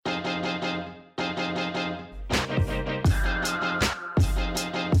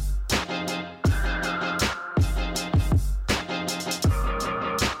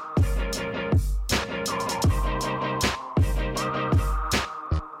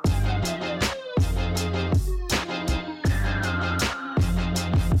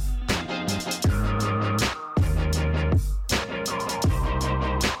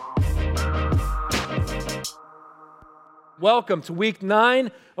Welcome to week 9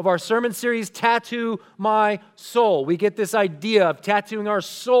 of our sermon series, Tattoo My Soul. We get this idea of tattooing our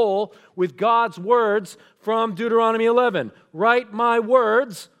soul with God's words from Deuteronomy 11. Write my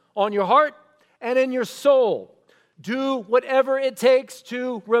words on your heart and in your soul. Do whatever it takes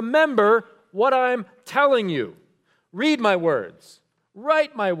to remember what I'm telling you. Read my words.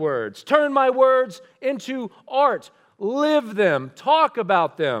 Write my words. Turn my words into art. Live them. Talk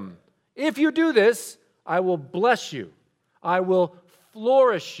about them. If you do this, I will bless you. I will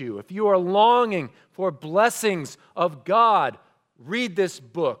flourish you. If you are longing for blessings of God, read this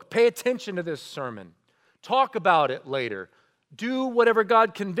book. Pay attention to this sermon. Talk about it later. Do whatever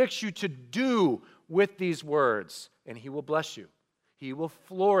God convicts you to do with these words, and He will bless you. He will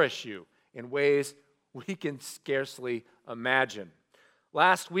flourish you in ways we can scarcely imagine.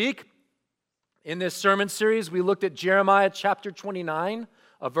 Last week, in this sermon series, we looked at Jeremiah chapter 29,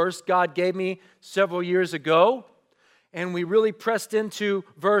 a verse God gave me several years ago. And we really pressed into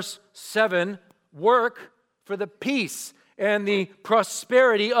verse 7, work for the peace and the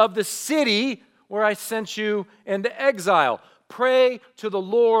prosperity of the city where I sent you into exile. Pray to the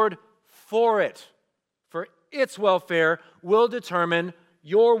Lord for it, for its welfare will determine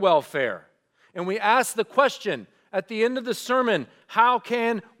your welfare. And we asked the question at the end of the sermon, how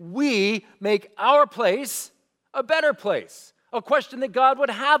can we make our place a better place? A question that God would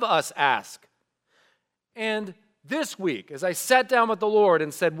have us ask. And this week, as I sat down with the Lord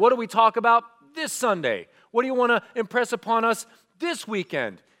and said, what do we talk about this Sunday? What do you want to impress upon us this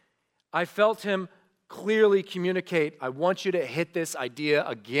weekend? I felt Him clearly communicate, I want you to hit this idea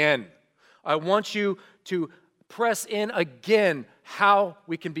again. I want you to press in again how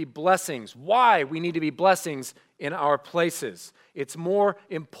we can be blessings, why we need to be blessings in our places. It's more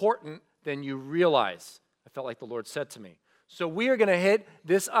important than you realize, I felt like the Lord said to me. So we are going to hit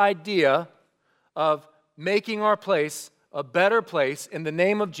this idea of making our place a better place in the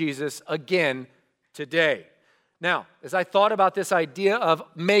name of Jesus again today. Now, as I thought about this idea of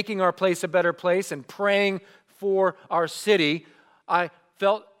making our place a better place and praying for our city, I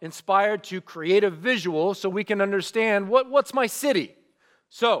felt inspired to create a visual so we can understand what's my city.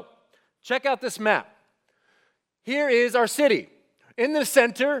 So, check out this map. Here is our city. In the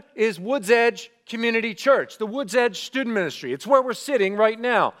center is Woods Edge Community Church, the Woods Edge Student Ministry. It's where we're sitting right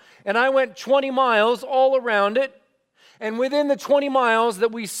now. And I went 20 miles all around it. And within the 20 miles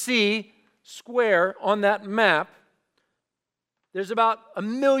that we see square on that map, there's about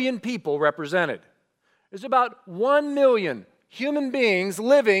 1 million people represented. There's about 1 million human beings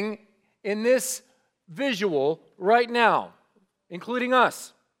living in this visual right now, including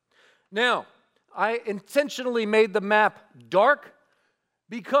us. Now, I intentionally made the map dark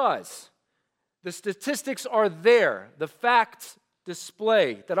because the statistics are there. The facts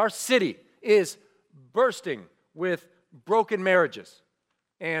display that our city is bursting with broken marriages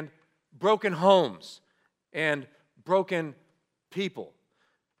and broken homes and broken people.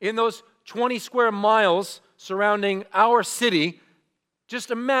 In those 20 square miles surrounding our city,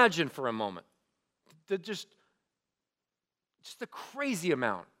 just imagine for a moment, just a crazy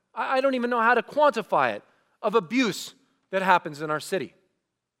amount. I don't even know how to quantify it, of abuse that happens in our city.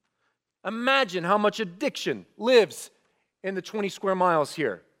 Imagine how much addiction lives in the 20 square miles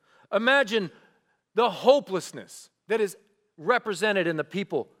here. Imagine the hopelessness that is represented in the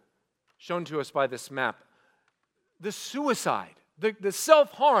people shown to us by this map. The suicide, the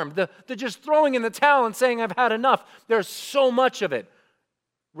self-harm, the just throwing in the towel and saying, I've had enough. There's so much of it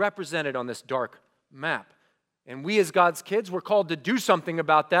represented on this dark map. And we as God's kids, we're called to do something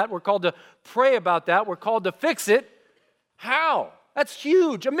about that. We're called to pray about that. We're called to fix it. How? That's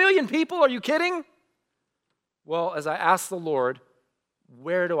huge. 1 million people, are you kidding? Well, as I asked the Lord,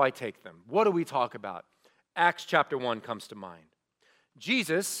 where do I take them? What do we talk about? Acts chapter 1 comes to mind.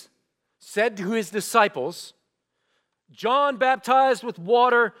 Jesus said to His disciples, John baptized with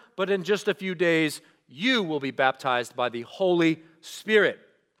water, but in just a few days, you will be baptized by the Holy Spirit.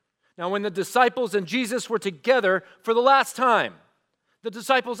 Now, when the disciples and Jesus were together for the last time, the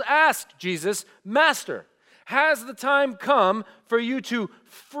disciples asked Jesus, Master, has the time come for you to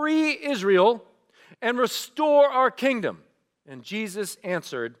free Israel and restore our kingdom? And Jesus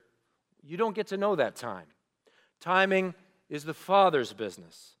answered, you don't get to know that time. Timing is the Father's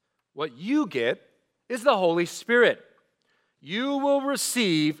business. What you get is the Holy Spirit. You will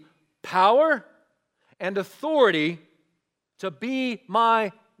receive power and authority to be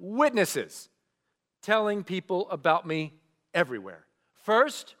my witnesses, telling people about me everywhere.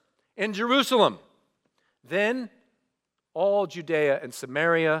 First, in Jerusalem, then all Judea and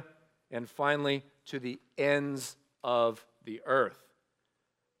Samaria, and finally to the ends of the earth.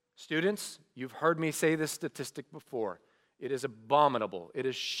 Students, you've heard me say this statistic before. It is abominable. It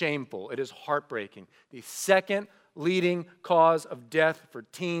is shameful. It is heartbreaking. The second leading cause of death for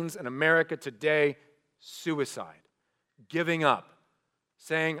teens in America today, suicide. Giving up.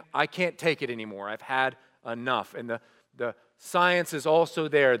 Saying, I can't take it anymore. I've had enough. And the science is also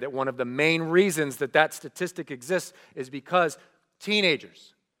there that one of the main reasons that statistic exists is because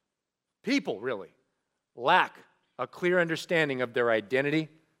teenagers, people really, lack a clear understanding of their identity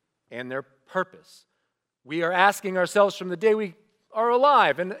and their purpose. We are asking ourselves from the day we are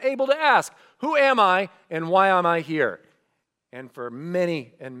alive and able to ask, who am I and why am I here? And for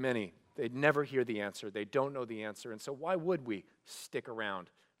many and many, they never hear the answer. They don't know the answer. And so why would we stick around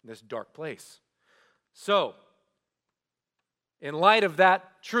in this dark place? So, in light of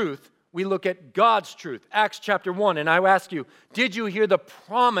that truth, we look at God's truth. Acts chapter 1, and I ask you, did you hear the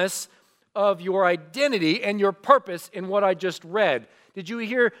promise of your identity and your purpose in what I just read? Did you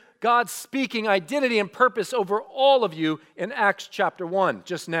hear God speaking identity and purpose over all of you in Acts chapter 1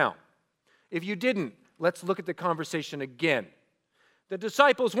 just now? If you didn't, let's look at the conversation again. The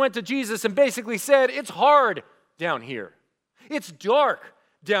disciples went to Jesus and basically said, it's hard down here. It's dark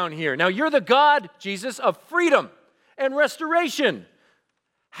down here. Now you're the God, Jesus, of freedom and restoration.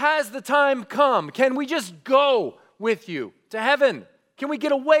 Has the time come? Can we just go with you to heaven? Can we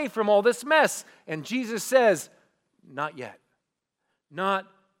get away from all this mess? And Jesus says, not yet. Not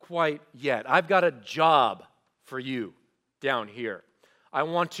quite yet. I've got a job for you down here. I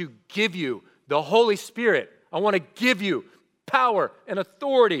want to give you the Holy Spirit. I want to give you power and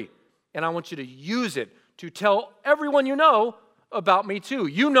authority, and I want you to use it to tell everyone you know about me too.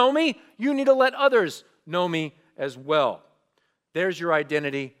 You know me, you need to let others know me as well. There's your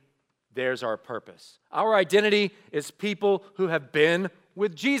identity, there's our purpose. Our identity is people who have been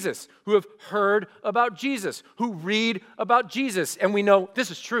with Jesus, who have heard about Jesus, who read about Jesus, and we know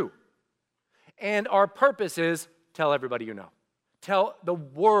this is true. And our purpose is tell everybody you know. Tell the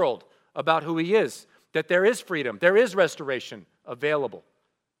world about who he is, that there is freedom, there is restoration available,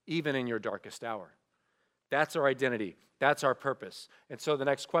 even in your darkest hour. That's our identity. That's our purpose. And so the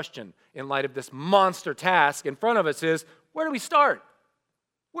next question, in light of this monster task in front of us is, where do we start?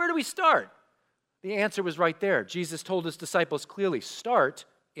 Where do we start? The answer was right there. Jesus told his disciples clearly, start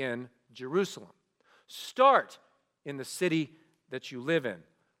in Jerusalem. Start in the city that you live in.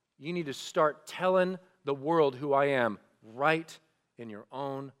 You need to start telling the world who I am right in your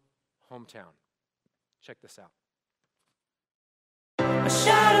own hometown. Check this out. A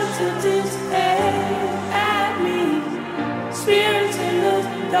shadow to display at me, spirits in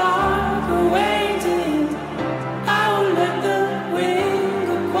the dark are waiting. I will let the wind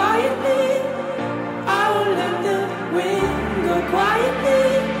go quietly. I will let the wind go quietly.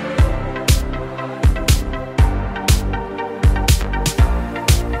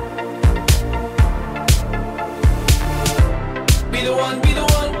 Be the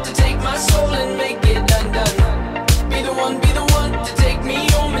one to take my soul and make it undone. Be the one to take me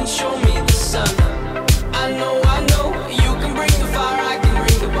home and show me the sun. I know, you can bring the fire, I can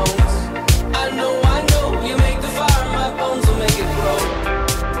bring the bones. I know, you make the fire, my bones will make it grow.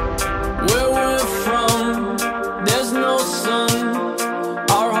 Where we're from, there's no sun.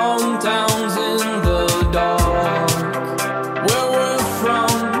 Our hometown's in the dark. Where we're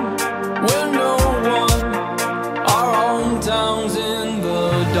from, we're no one. Our hometown's in the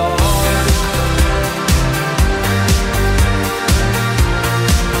dark.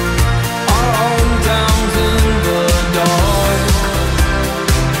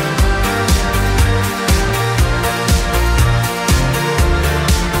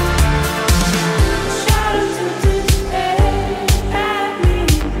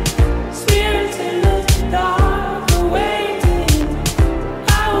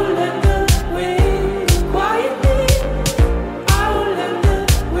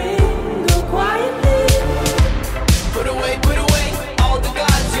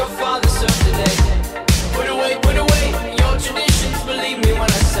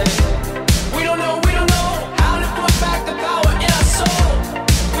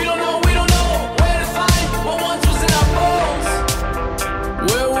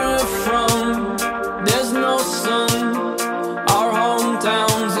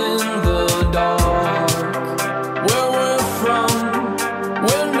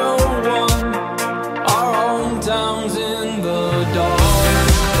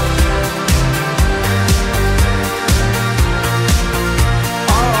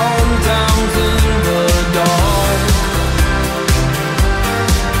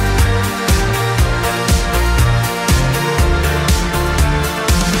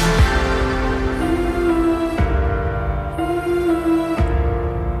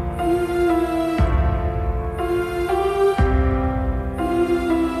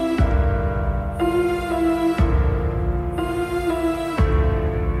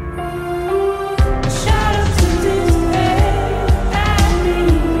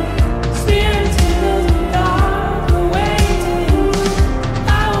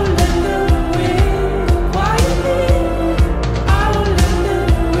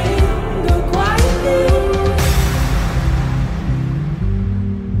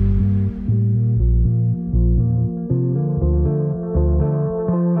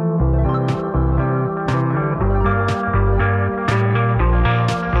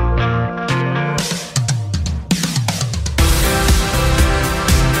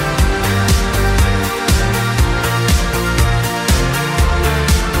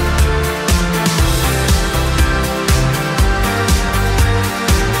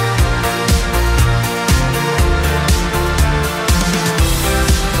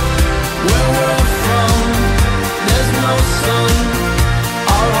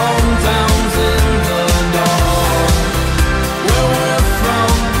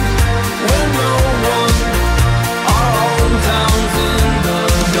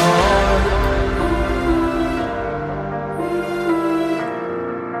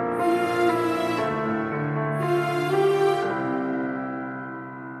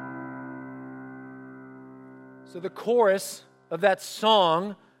 So the chorus of that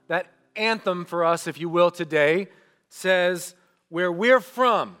song, that anthem for us, if you will, today, says, where we're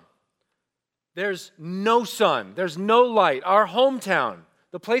from, there's no sun, there's no light. Our hometown,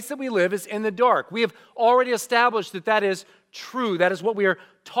 the place that we live, is in the dark. We have already established that that is true. That is what we are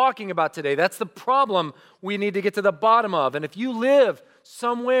talking about today. That's the problem we need to get to the bottom of. And if you live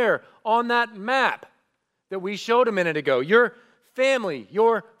somewhere on that map that we showed a minute ago, your family,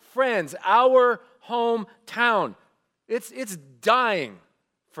 your friends, our hometown, it's dying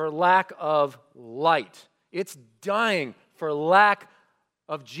for lack of light. It's dying for lack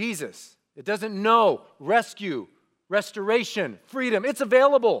of Jesus. It doesn't know rescue, restoration, freedom. It's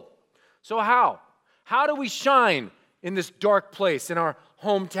available. So how? How do we shine in this dark place in our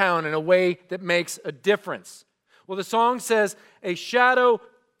hometown in a way that makes a difference? Well, the song says, a shadow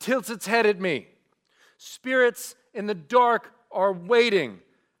tilts its head at me. Spirits in the dark are waiting.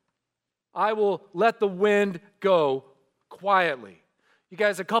 I will let the wind go quietly. You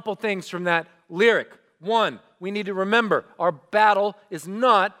guys, a couple things from that lyric. One, we need to remember our battle is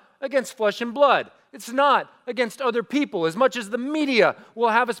not against flesh and blood. It's not against other people, as much as the media will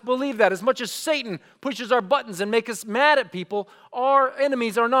have us believe that, as much as Satan pushes our buttons and make us mad at people. Our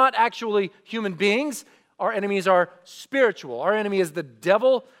enemies are not actually human beings. Our enemies are spiritual. Our enemy is the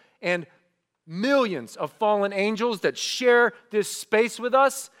devil and millions of fallen angels that share this space with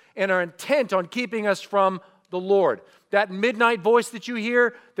us and are intent on keeping us from the Lord. That midnight voice that you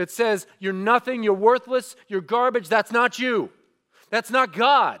hear that says, you're nothing, you're worthless, you're garbage, that's not you. That's not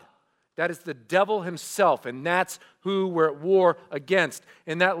God. That is the devil himself, and that's who we're at war against.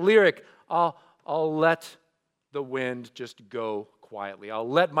 In that lyric, I'll let the wind just go quietly. I'll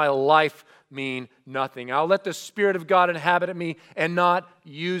let my life mean nothing. I'll let the Spirit of God inhabit in me and not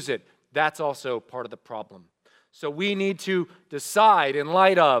use it. That's also part of the problem. So we need to decide in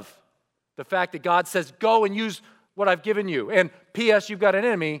light of the fact that God says, go and use what I've given you. And P.S., you've got an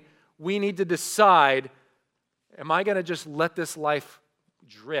enemy. We need to decide, am I going to just let this life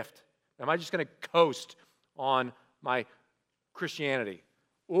drift? Am I just going to coast on my Christianity?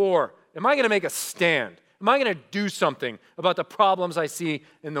 Or am I going to make a stand? Am I going to do something about the problems I see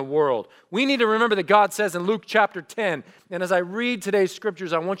in the world? We need to remember that God says in Luke chapter 10, and as I read today's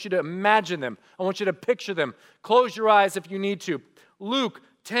scriptures, I want you to imagine them. I want you to picture them. Close your eyes if you need to. Luke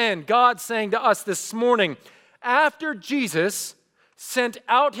 10, God saying to us this morning, after Jesus sent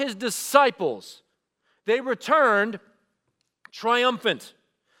out his disciples, they returned triumphant.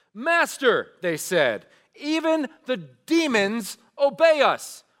 Master, they said, even the demons obey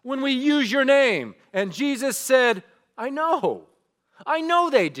us when we use your name. And Jesus said, I know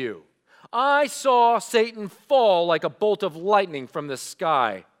they do. I saw Satan fall like a bolt of lightning from the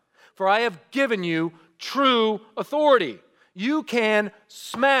sky. For I have given you true authority. You can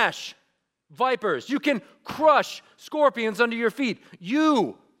smash vipers. You can crush scorpions under your feet.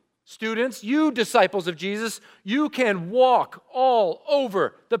 You, students, you disciples of Jesus, you can walk all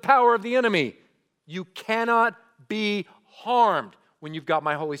over the power of the enemy. You cannot be harmed when you've got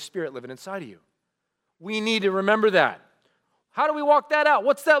my Holy Spirit living inside of you. We need to remember that. How do we walk that out?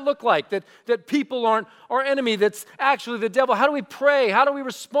 What's that look like? That people aren't our enemy, that's actually the devil. How do we pray? How do we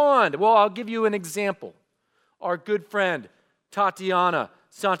respond? Well, I'll give you an example. Our good friend, Tatiana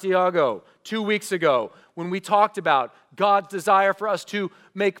Santiago, 2 weeks ago, when we talked about God's desire for us to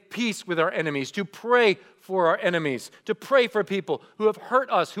make peace with our enemies, to pray for our enemies, to pray for people who have hurt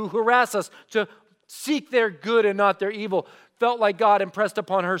us, who harass us, to seek their good and not their evil, felt like God impressed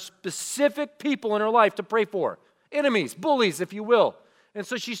upon her specific people in her life to pray for. Enemies, bullies, if you will. And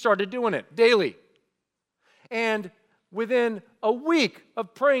so she started doing it daily. And within a week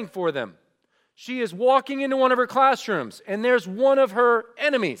of praying for them, she is walking into one of her classrooms, and there's one of her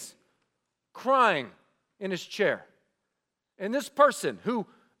enemies crying in his chair. And this person, who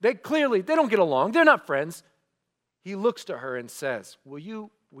they don't get along, they're not friends, he looks to her and says, will you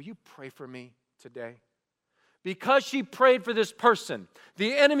pray for me today? Because she prayed for this person,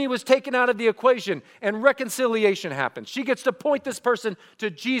 the enemy was taken out of the equation and reconciliation happens. She gets to point this person to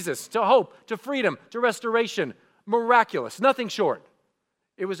Jesus, to hope, to freedom, to restoration. Miraculous, nothing short.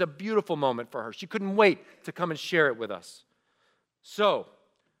 It was a beautiful moment for her. She couldn't wait to come and share it with us. So,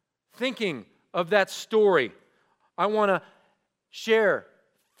 thinking of that story, I want to share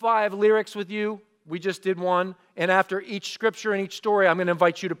 5 lyrics with you. We just did one. And after each scripture and each story, I'm going to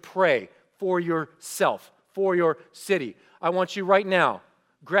invite you to pray for yourself, for your city. I want you right now,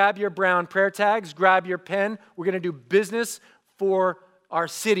 grab your brown prayer tags, grab your pen. We're going to do business for our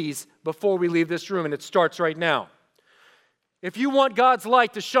cities before we leave this room, and it starts right now. If you want God's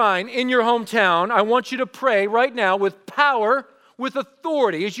light to shine in your hometown, I want you to pray right now with power, with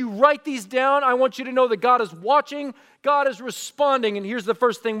authority. As you write these down, I want you to know that God is watching, God is responding, and here's the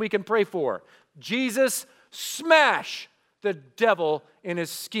first thing we can pray for. Jesus, smash the devil in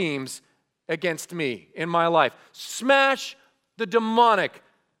his schemes against me in my life. Smash the demonic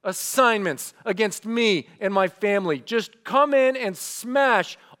assignments against me and my family. Just come in and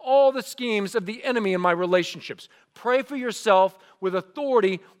smash all the schemes of the enemy in my relationships. Pray for yourself with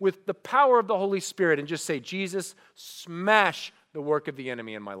authority, with the power of the Holy Spirit, and just say, Jesus, smash the work of the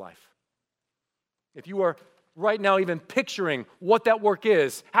enemy in my life. If you are right now even picturing what that work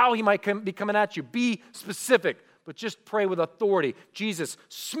is, how he might be coming at you, be specific, but just pray with authority. Jesus,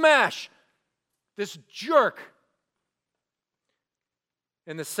 smash this jerk.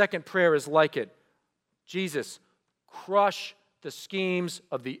 And the second prayer is like it. Jesus, crush the schemes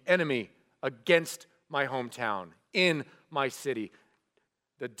of the enemy against my hometown, in my city.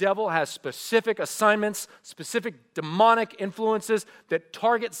 The devil has specific assignments, specific demonic influences that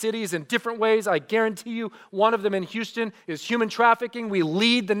target cities in different ways. I guarantee you, one of them in Houston is human trafficking. We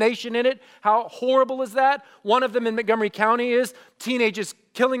lead the nation in it. How horrible is that? One of them in Montgomery County is teenagers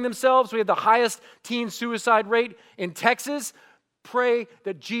killing themselves. We have the highest teen suicide rate in Texas. Pray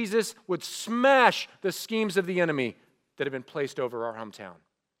that Jesus would smash the schemes of the enemy that have been placed over our hometown.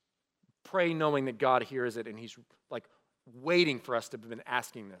 Pray knowing that God hears it and he's like waiting for us to have been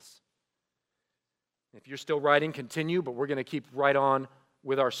asking this. If you're still writing, continue, but we're going to keep right on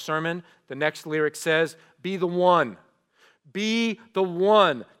with our sermon. The next lyric says, be the one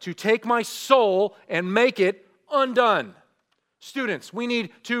to take my soul and make it undone. Students, we need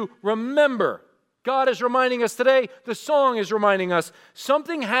to remember. God is reminding us today, the song is reminding us,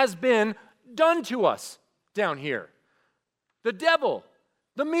 something has been done to us down here. The devil,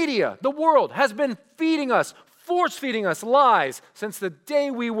 the media, the world has been feeding us, force-feeding us lies since the day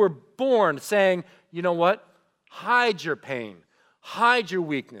we were born, saying, you know what? Hide your pain. Hide your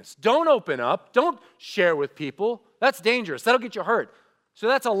weakness. Don't open up. Don't share with people. That's dangerous. That'll get you hurt. So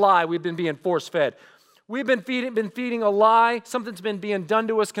that's a lie we've been being force-fed. We've been feeding a lie. Something's been being done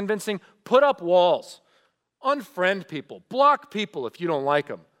to us, convincing. Put up walls. Unfriend people. Block people if you don't like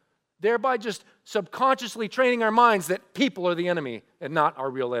them. Thereby just subconsciously training our minds that people are the enemy and not our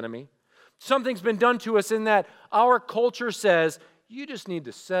real enemy. Something's been done to us in that our culture says, you just need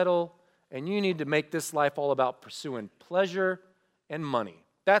to settle and you need to make this life all about pursuing pleasure and money.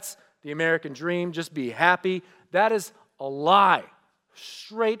 That's the American dream. Just be happy. That is a lie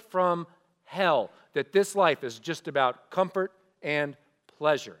straight from hell, that this life is just about comfort and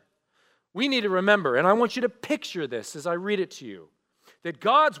pleasure. We need to remember, and I want you to picture this as I read it to you, that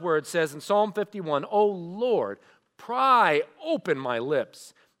God's word says in Psalm 51, O Lord, pry open my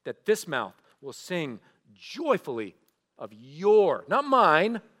lips, that this mouth will sing joyfully of your, not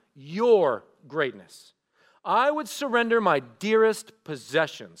mine, your greatness. I would surrender my dearest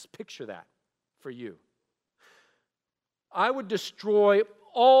possessions, picture that for you. I would destroy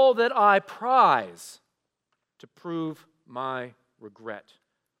all that I prize to prove my regret.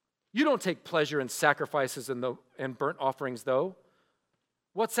 You don't take pleasure in sacrifices and burnt offerings, though.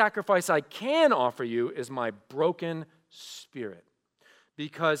 What sacrifice I can offer you is my broken spirit.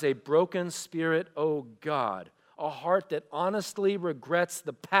 Because a broken spirit, oh God, a heart that honestly regrets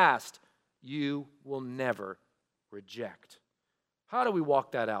the past, you will never reject. How do we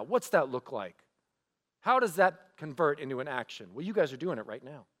walk that out? What's that look like? How does that convert into an action? Well, you guys are doing it right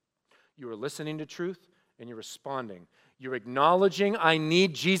now. You are listening to truth and you're responding. You're acknowledging, I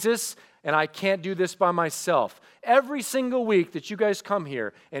need Jesus and I can't do this by myself. Every single week that you guys come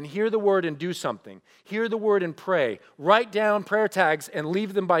here and hear the word and do something, hear the word and pray, write down prayer tags and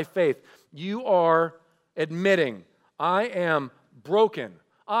leave them by faith, you are admitting, I am broken.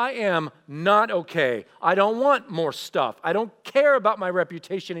 I am not okay. I don't want more stuff. I don't care about my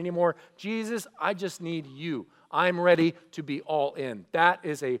reputation anymore. Jesus, I just need you. I'm ready to be all in. That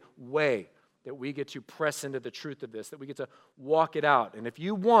is a way that we get to press into the truth of this, that we get to walk it out. And if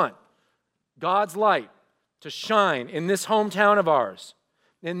you want God's light to shine in this hometown of ours,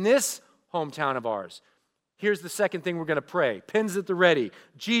 here's the second thing we're going to pray. Pins at the ready.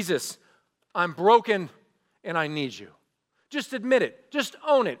 Jesus, I'm broken and I need you. Just admit it. Just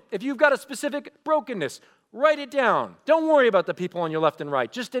own it. If you've got a specific brokenness, write it down. Don't worry about the people on your left and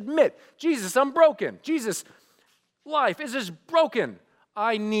right. Just admit, Jesus, I'm broken. Jesus, life is just broken.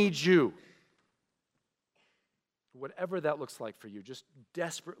 I need you. Whatever that looks like for you, just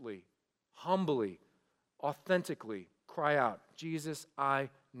desperately, humbly, authentically cry out, Jesus, I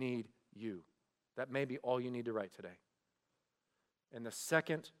need you. That may be all you need to write today. And the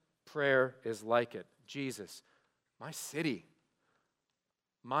second prayer is like it. Jesus, my city,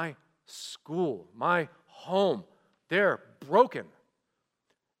 my school, my home, They're broken.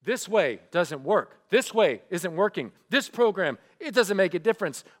 This way doesn't work. This way isn't working. This program, it doesn't make a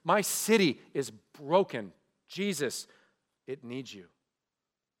difference. My city is broken. Jesus, it needs you.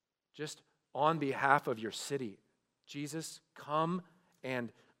 Just on behalf of your city, Jesus, come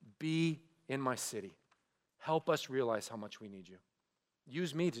and be in my city. Help us realize how much we need you.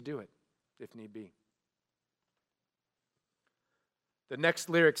 Use me to do it, if need be. The next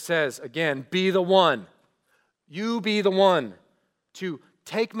lyric says, again, be the one. You be the one to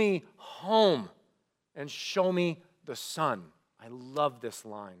take me home and show me the sun. I love this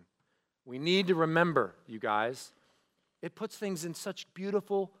line. We need to remember, you guys, it puts things in such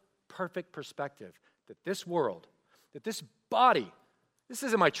beautiful, perfect perspective that this world, that this body, this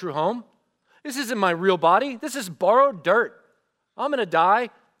isn't my true home. This isn't my real body. This is borrowed dirt. I'm going to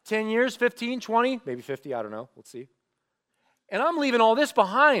die 10 years, 15, 20, maybe 50, I don't know. We'll see. And I'm leaving all this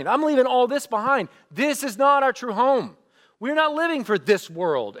behind. I'm leaving all this behind. This is not our true home. We're not living for this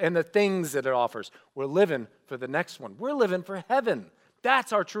world and the things that it offers. We're living for the next one. We're living for heaven.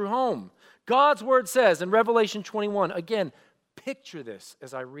 That's our true home. God's word says in Revelation 21, again, picture this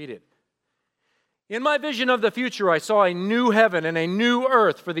as I read it. In my vision of the future, I saw a new heaven and a new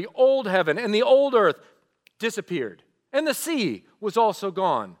earth, for the old heaven and the old earth disappeared, and the sea was also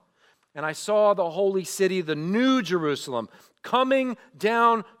gone. And I saw the holy city, the new Jerusalem, coming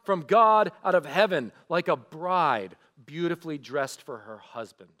down from God out of heaven like a bride beautifully dressed for her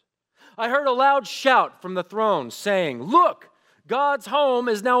husband. I heard a loud shout from the throne saying, "Look, God's home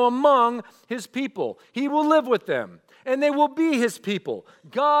is now among his people. He will live with them, and they will be his people.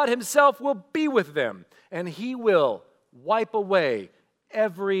 God himself will be with them, and he will wipe away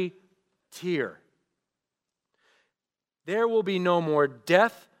every tear. There will be no more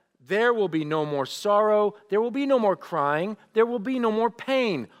death. There will be no more sorrow. There will be no more crying. There will be no more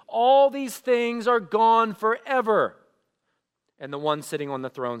pain. All these things are gone forever." And the one sitting on the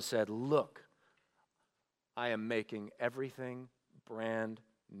throne said, "Look, I am making everything brand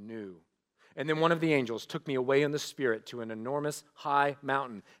new." And then one of the angels took me away in the Spirit to an enormous high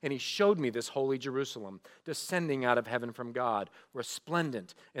mountain, and he showed me this holy Jerusalem, descending out of heaven from God,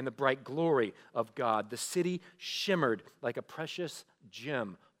 resplendent in the bright glory of God. The city shimmered like a precious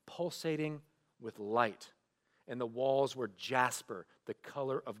gem, pulsating with light. And the walls were jasper, the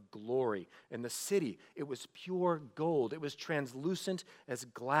color of glory. And the city, it was pure gold. It was translucent as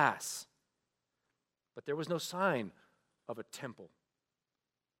glass. But there was no sign of a temple.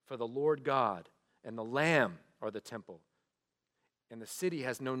 For the Lord God and the Lamb are the temple. And the city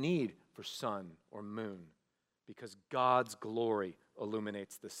has no need for sun or moon, because God's glory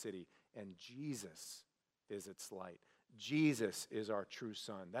illuminates the city, and Jesus is its light. Jesus is our true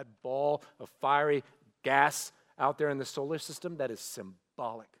sun. That ball of fiery gas out there in the solar system, that is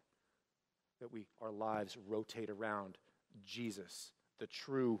symbolic that our lives rotate around Jesus, the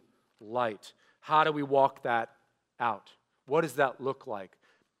true light. How do we walk that out? What does that look like?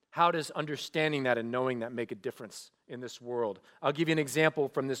 How does understanding that and knowing that make a difference in this world? I'll give you an example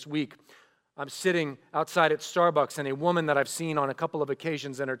from this week. I'm sitting outside at Starbucks, and a woman that I've seen on a couple of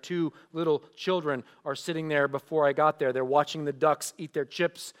occasions and her two little children are sitting there before I got there. They're watching the ducks eat their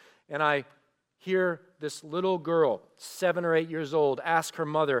chips, and I hear this little girl, 7 or 8 years old, ask her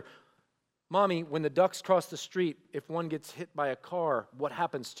mother, "Mommy, when the ducks cross the street, if one gets hit by a car, what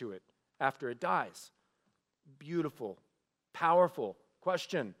happens to it after it dies?" Beautiful, powerful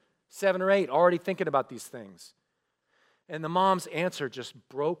question. 7 or 8, already thinking about these things. And the mom's answer just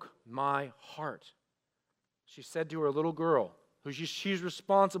broke my heart. She said to her little girl, who she's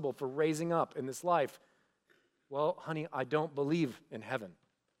responsible for raising up in this life, "Well, honey, I don't believe in heaven.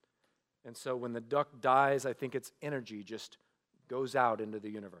 And so when the duck dies, I think its energy just goes out into the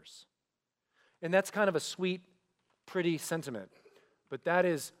universe." And that's kind of a sweet, pretty sentiment. But that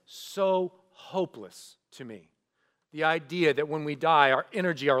is so hopeless to me. The idea that when we die, our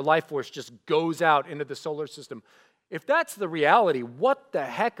energy, our life force just goes out into the solar system. If that's the reality, what the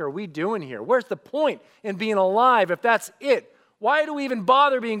heck are we doing here? Where's the point in being alive if that's it? Why do we even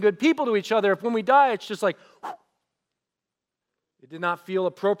bother being good people to each other if when we die, it's just like, whew. It did not feel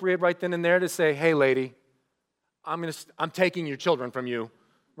appropriate right then and there to say, "Hey, lady, I'm taking your children from you,"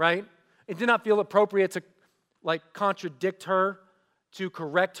 right? It did not feel appropriate to contradict her, to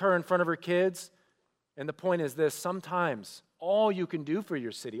correct her in front of her kids. And the point is this: sometimes all you can do for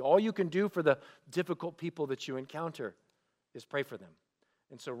your city, all you can do for the difficult people that you encounter is pray for them.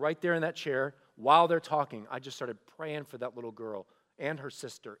 And so right there in that chair, while they're talking, I just started praying for that little girl and her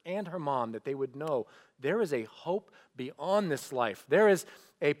sister and her mom, that they would know there is a hope beyond this life. There is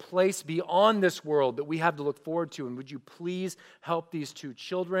a place beyond this world that we have to look forward to. And would you please help these two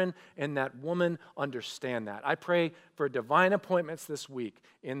children and that woman understand that? I pray for divine appointments this week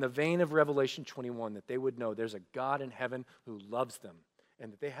in the vein of Revelation 21, that they would know there's a God in heaven who loves them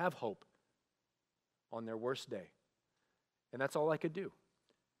and that they have hope on their worst day. And that's all I could do.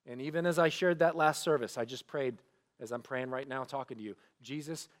 And even as I shared that last service, I just prayed, as I'm praying right now, talking to you,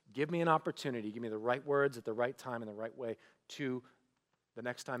 Jesus, give me an opportunity, give me the right words at the right time in the right way to, the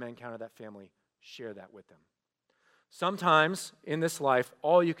next time I encounter that family, share that with them. Sometimes in this life,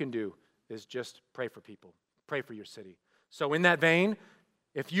 all you can do is just pray for people, pray for your city. So in that vein,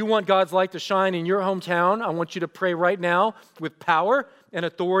 if you want God's light to shine in your hometown, I want you to pray right now with power and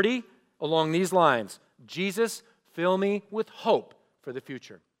authority along these lines. Jesus, fill me with hope for the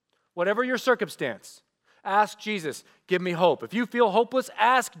future. Whatever your circumstance, ask Jesus, give me hope. If you feel hopeless,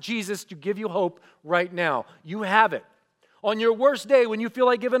 ask Jesus to give you hope right now. You have it. On your worst day, when you feel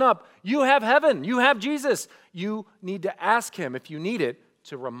like giving up, you have heaven. You have Jesus. You need to ask him, if you need it,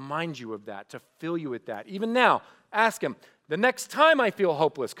 to remind you of that, to fill you with that. Even now, ask him, the next time I feel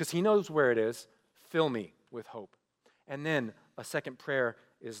hopeless, because he knows where it is, fill me with hope. And then a second prayer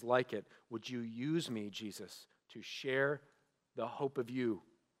is like it. Would you use me, Jesus, to share the hope of you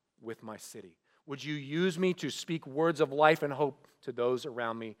with my city? Would you use me to speak words of life and hope to those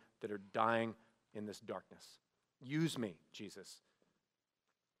around me that are dying in this darkness? Use me, Jesus.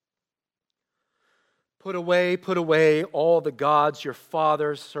 Put away all the gods your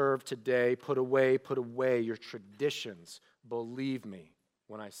fathers served today. Put away your traditions. Believe me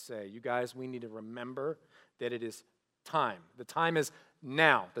when I say, you guys, we need to remember that it is time. The time is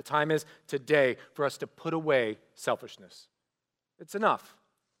now. The time is today for us to put away selfishness. It's enough.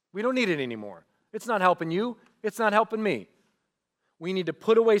 We don't need it anymore. It's not helping you. It's not helping me. We need to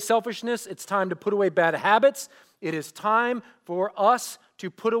put away selfishness. It's time to put away bad habits. It is time for us to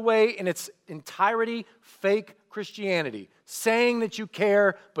put away in its entirety fake Christianity, saying that you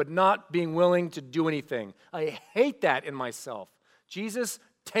care but not being willing to do anything. I hate that in myself. Jesus,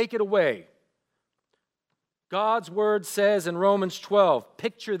 take it away. God's word says in Romans 12,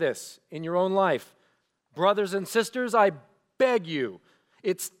 picture this in your own life. Brothers and sisters, I beg you,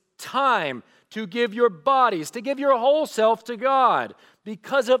 it's time to give your bodies, to give your whole self to God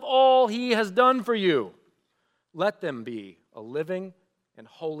because of all he has done for you. Let them be a living and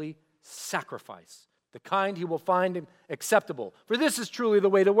holy sacrifice, the kind he will find acceptable. For this is truly the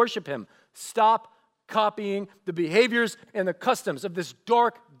way to worship him. Stop copying the behaviors and the customs of this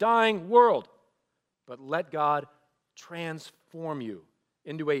dark, dying world, but let God transform you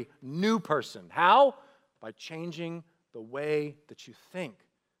into a new person. How? By changing the way that you think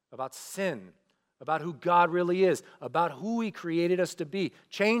about sin, about who God really is, about who he created us to be.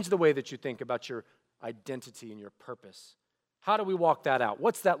 Change the way that you think about your identity and your purpose. How do we walk that out?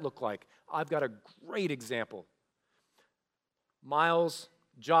 What's that look like? I've got a great example. Miles,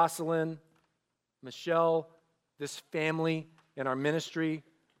 Jocelyn, Michelle, this family in our ministry,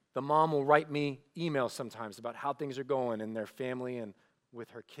 the mom will write me emails sometimes about how things are going in their family and with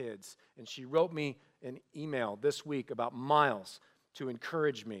her kids. And she wrote me an email this week about Miles to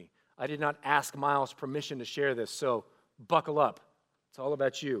encourage me. I did not ask Miles permission to share this, so buckle up. It's all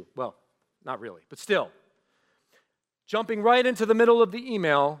about you. Well, not really, but still. Jumping right into the middle of the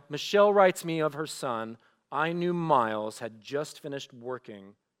email, Michelle writes me of her son. I knew Miles had just finished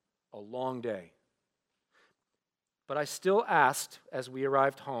working a long day. But I still asked as we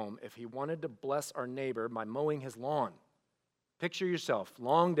arrived home if he wanted to bless our neighbor by mowing his lawn. Picture yourself,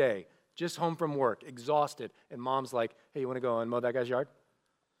 long day, just home from work, exhausted, and mom's like, hey, you want to go and mow that guy's yard?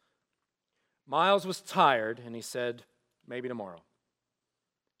 Miles was tired, and he said, maybe tomorrow.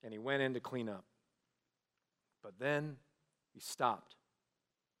 And he went in to clean up. But then he stopped.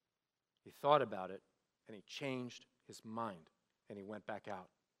 He thought about it, and he changed his mind, and he went back out.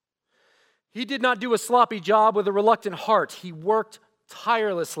 He did not do a sloppy job with a reluctant heart. He worked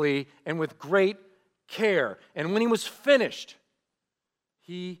tirelessly and with great care. And when he was finished,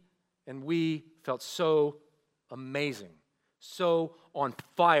 he and we felt so amazing, so on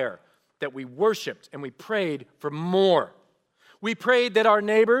fire, that we worshiped and we prayed for more. We prayed that our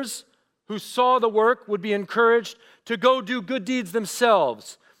neighbors who saw the work would be encouraged to go do good deeds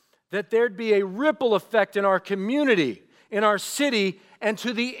themselves, that there'd be a ripple effect in our community, in our city, and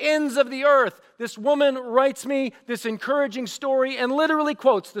to the ends of the earth. This woman writes me this encouraging story and literally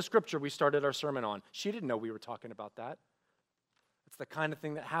quotes the scripture we started our sermon on. She didn't know we were talking about that. It's the kind of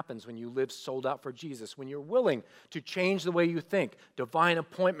thing that happens when you live sold out for Jesus, when you're willing to change the way you think. Divine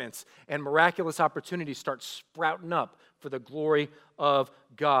appointments and miraculous opportunities start sprouting up for the glory of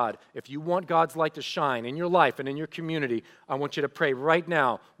God. If you want God's light to shine in your life and in your community, I want you to pray right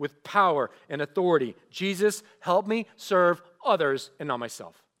now with power and authority. Jesus, help me serve others and not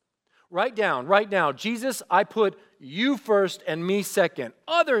myself. Write down, right now, Jesus, I put you first and me second.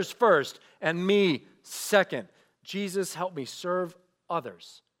 Others first and me second. Jesus, help me serve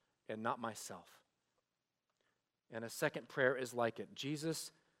others and not myself. And a second prayer is like it.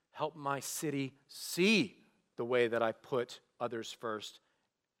 Jesus, help my city see the way that I put others first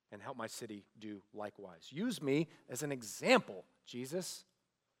and help my city do likewise. Use me as an example, Jesus.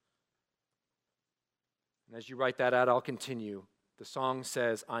 And as you write that out, I'll continue. The song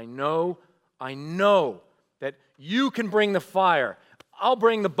says, I know that you can bring the fire. I'll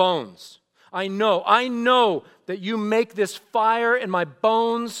bring the bones. I know that you make this fire in my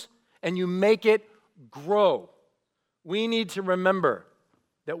bones and you make it grow. We need to remember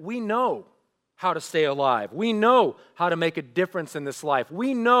that we know how to stay alive. We know how to make a difference in this life.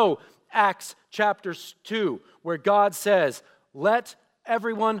 We know Acts chapter 2, where God says, let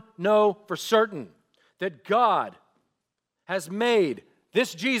everyone know for certain that God has made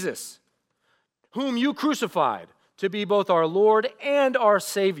this Jesus, whom you crucified, to be both our Lord and our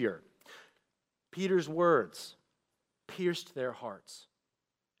Savior. Peter's words pierced their hearts,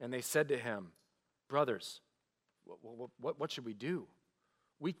 and they said to him, brothers, what should we do?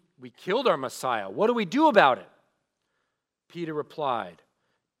 We killed our Messiah. What do we do about it? Peter replied,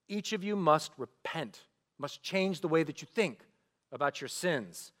 each of you must repent, must change the way that you think about your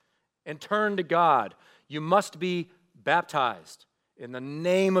sins and turn to God. You must be baptized in the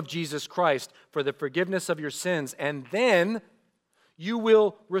name of Jesus Christ for the forgiveness of your sins, and then you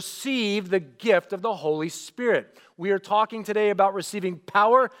will receive the gift of the Holy Spirit. We are talking today about receiving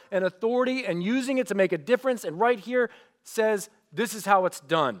power and authority and using it to make a difference, and right here says this is how it's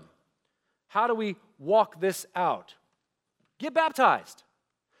done. How do we walk this out? Get baptized.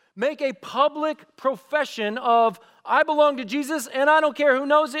 Make a public profession of, I belong to Jesus and I don't care who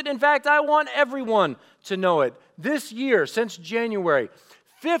knows it. In fact, I want everyone to know it. This year, since January,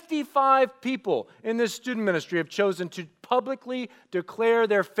 55 people in this student ministry have chosen to publicly declare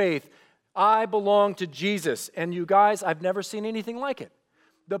their faith. I belong to Jesus. And you guys, I've never seen anything like it.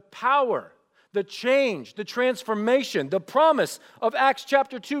 The power, the change, the transformation, the promise of Acts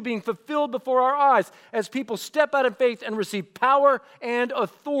chapter 2 being fulfilled before our eyes as people step out in faith and receive power and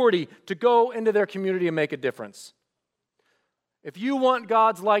authority to go into their community and make a difference. If you want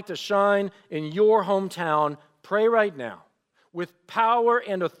God's light to shine in your hometown, pray right now with power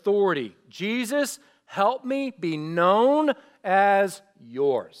and authority. Jesus, help me be known as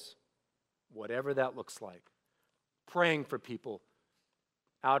yours, whatever that looks like. Praying for people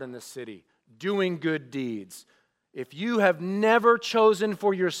out in the city, doing good deeds. If you have never chosen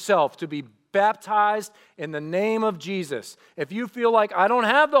for yourself to be baptized in the name of Jesus, if you feel like I don't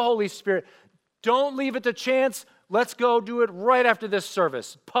have the Holy Spirit, don't leave it to chance. Let's go do it right after this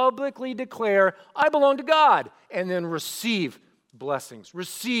service. Publicly declare, I belong to God, and then receive blessings,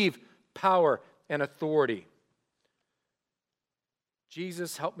 receive power and authority.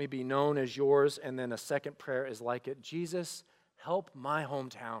 Jesus, help me be known as yours. And then a second prayer is like it. Jesus, help my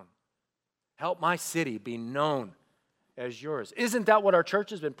hometown. Help my city be known as yours. Isn't that what our church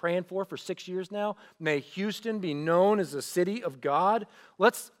has been praying for 6 years now? May Houston be known as the city of God.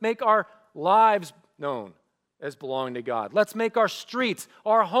 Let's make our lives known as belonging to God. Let's make our streets,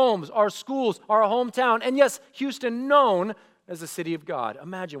 our homes, our schools, our hometown, and yes, Houston known as the city of God.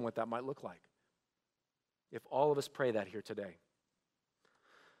 Imagine what that might look like if all of us pray that here today.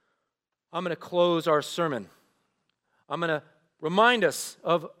 I'm going to close our sermon. I'm going to remind us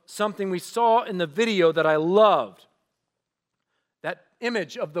of something we saw in the video that I loved. That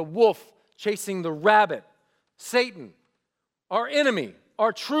image of the wolf chasing the rabbit. Satan, our enemy,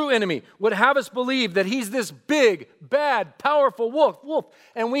 our true enemy, would have us believe that he's this big, bad, powerful wolf.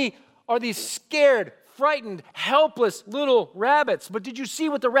 And we are these scared, frightened, helpless little rabbits. But did you see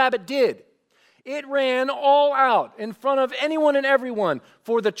what the rabbit did? It ran all out in front of anyone and everyone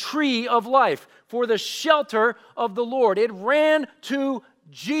for the tree of life, for the shelter of the Lord. It ran to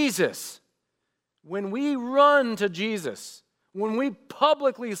Jesus. When we run to Jesus, when we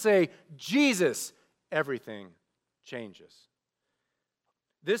publicly say, Jesus, everything changes.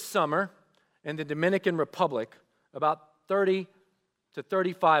 This summer in the Dominican Republic, about 30 to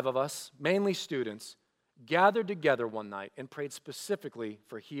 35 of us, mainly students, gathered together one night and prayed specifically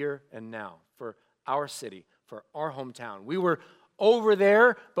for here and now, for our city, for our hometown. We were over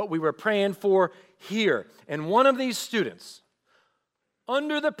there, but we were praying for here. And one of these students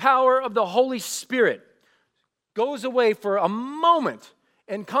under the power of the Holy Spirit, goes away for a moment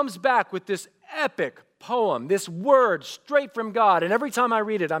and comes back with this epic poem, this word straight from God. And every time I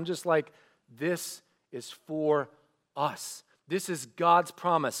read it, I'm just like, this is for us. This is God's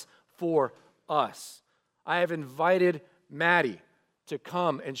promise for us. I have invited Maddie to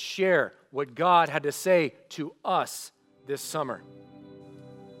come and share what God had to say to us this summer.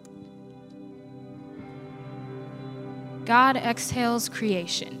 God exhales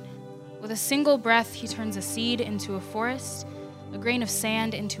creation. With a single breath, he turns a seed into a forest, a grain of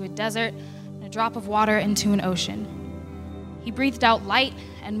sand into a desert, and a drop of water into an ocean. He breathed out light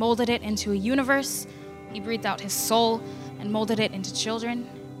and molded it into a universe. He breathed out his soul and molded it into children.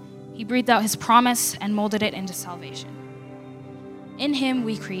 He breathed out his promise and molded it into salvation. In him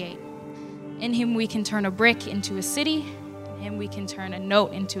we create. In him we can turn a brick into a city. In him we can turn a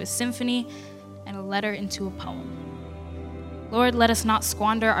note into a symphony and a letter into a poem. Lord, let us not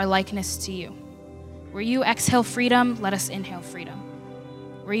squander our likeness to you. Where you exhale freedom, let us inhale freedom.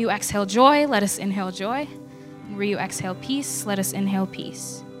 Where you exhale joy, let us inhale joy. And where you exhale peace, let us inhale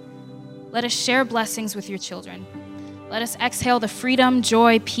peace. Let us share blessings with your children. Let us exhale the freedom,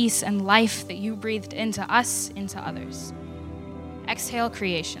 joy, peace, and life that you breathed into us, into others. Exhale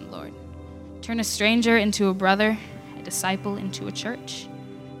creation, Lord. Turn a stranger into a brother, a disciple into a church.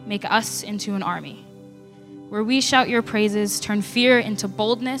 Make us into an army. Where we shout your praises, turn fear into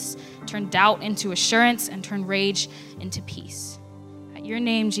boldness, turn doubt into assurance, and turn rage into peace. At your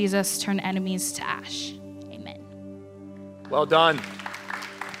name, Jesus, turn enemies to ash. Amen. Well done.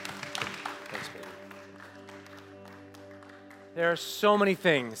 There are so many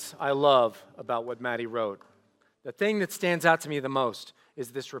things I love about what Maddie wrote. The thing that stands out to me the most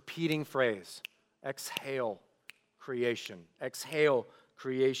is this repeating phrase, exhale creation. Exhale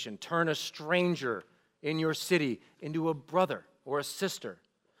creation. Turn a stranger in your city into a brother or a sister,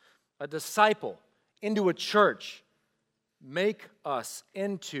 a disciple into a church. Make us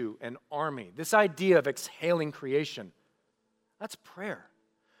into an army. This idea of exhaling creation, that's prayer.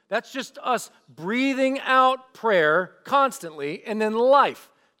 That's just us breathing out prayer constantly, and then life,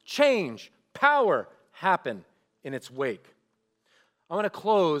 change, power happen in its wake. I want to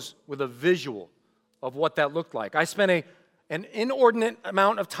close with a visual of what that looked like. I spent an inordinate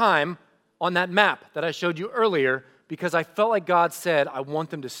amount of time on that map that I showed you earlier because I felt like God said, I want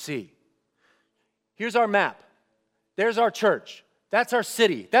them to see. Here's our map. There's our church. That's our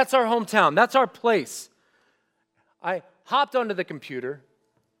city. That's our hometown. That's our place. I hopped onto the computer.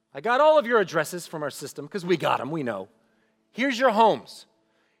 I got all of your addresses from our system because we got them, we know. Here's your homes.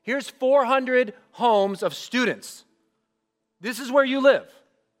 Here's 400 homes of students. This is where you live.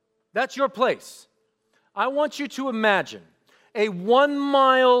 That's your place. I want you to imagine a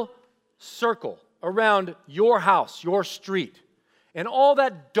 1-mile circle around your house, your street, and all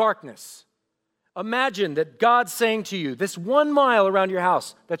that darkness. Imagine that God's saying to you, this 1 mile around your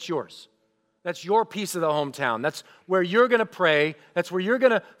house, that's yours. That's your piece of the hometown. That's where you're going to pray. That's where you're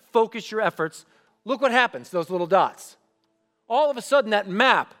going to focus your efforts. Look what happens, those little dots. All of a sudden, that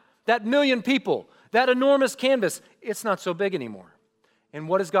map, that 1 million people, that enormous canvas, it's not so big anymore. And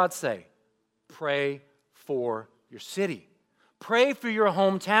what does God say? Pray for your city. Pray for your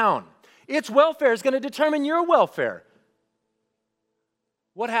hometown. Its welfare is going to determine your welfare.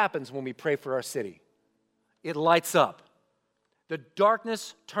 What happens when we pray for our city? It lights up. The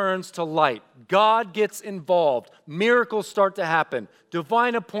darkness turns to light. God gets involved. Miracles start to happen.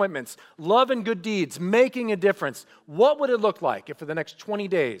 Divine appointments, love and good deeds, making a difference. What would it look like if for the next 20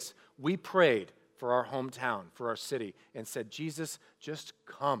 days we prayed for our hometown, for our city, and said, Jesus, just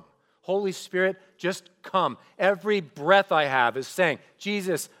come. Holy Spirit, just come. Every breath I have is saying,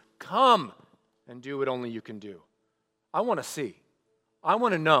 Jesus, come and do what only you can do. I want to see. I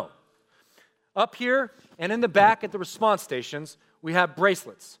want to know. Up here and in the back at the response stations, we have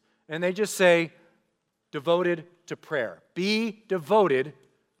bracelets. And they just say, devoted to prayer. Be devoted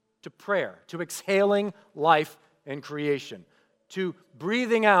to prayer, to exhaling life and creation, to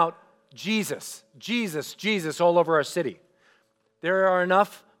breathing out Jesus, Jesus, Jesus all over our city. There are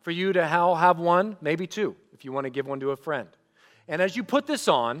enough for you to have one, maybe two, if you want to give one to a friend. And as you put this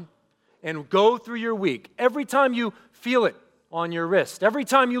on and go through your week, every time you feel it on your wrist, every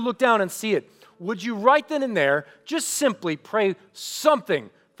time you look down and see it, would you right then and there just simply pray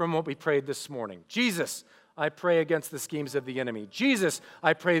something from what we prayed this morning? Jesus, I pray against the schemes of the enemy. Jesus,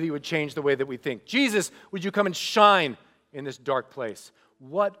 I pray that you would change the way that we think. Jesus, would you come and shine in this dark place?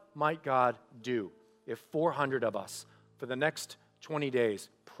 What might God do if 400 of us for the next 20 days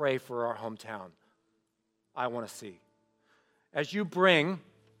pray for our hometown? I want to see. As you bring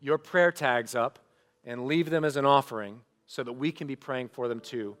your prayer tags up and leave them as an offering, so that we can be praying for them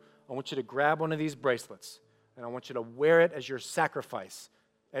too. I want you to grab one of these bracelets, and I want you to wear it as your sacrifice,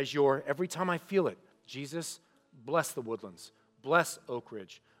 as your, every time I feel it, Jesus, bless the Woodlands, bless Oak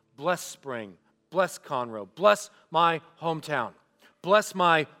Ridge, bless Spring, bless Conroe, bless my hometown, bless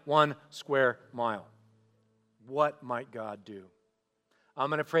my 1 square mile. What might God do? I'm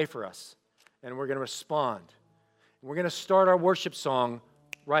going to pray for us, and we're going to respond. We're going to start our worship song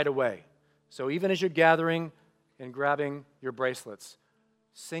right away. So even as you're gathering and grabbing your bracelets,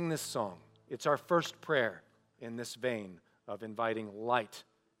 sing this song. It's our first prayer in this vein of inviting light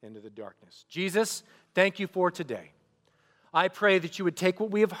into the darkness. Jesus, thank you for today. I pray that you would take what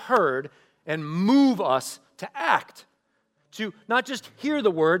we have heard and move us to act, to not just hear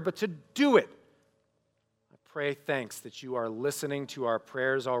the word, but to do it. I pray thanks that you are listening to our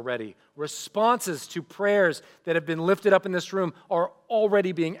prayers already. Responses to prayers that have been lifted up in this room are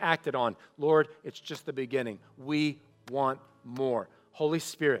already being acted on. Lord, it's just the beginning. We want more. Holy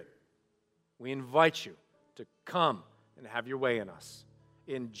Spirit, we invite you to come and have your way in us.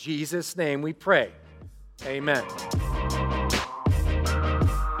 In Jesus' name we pray. Amen.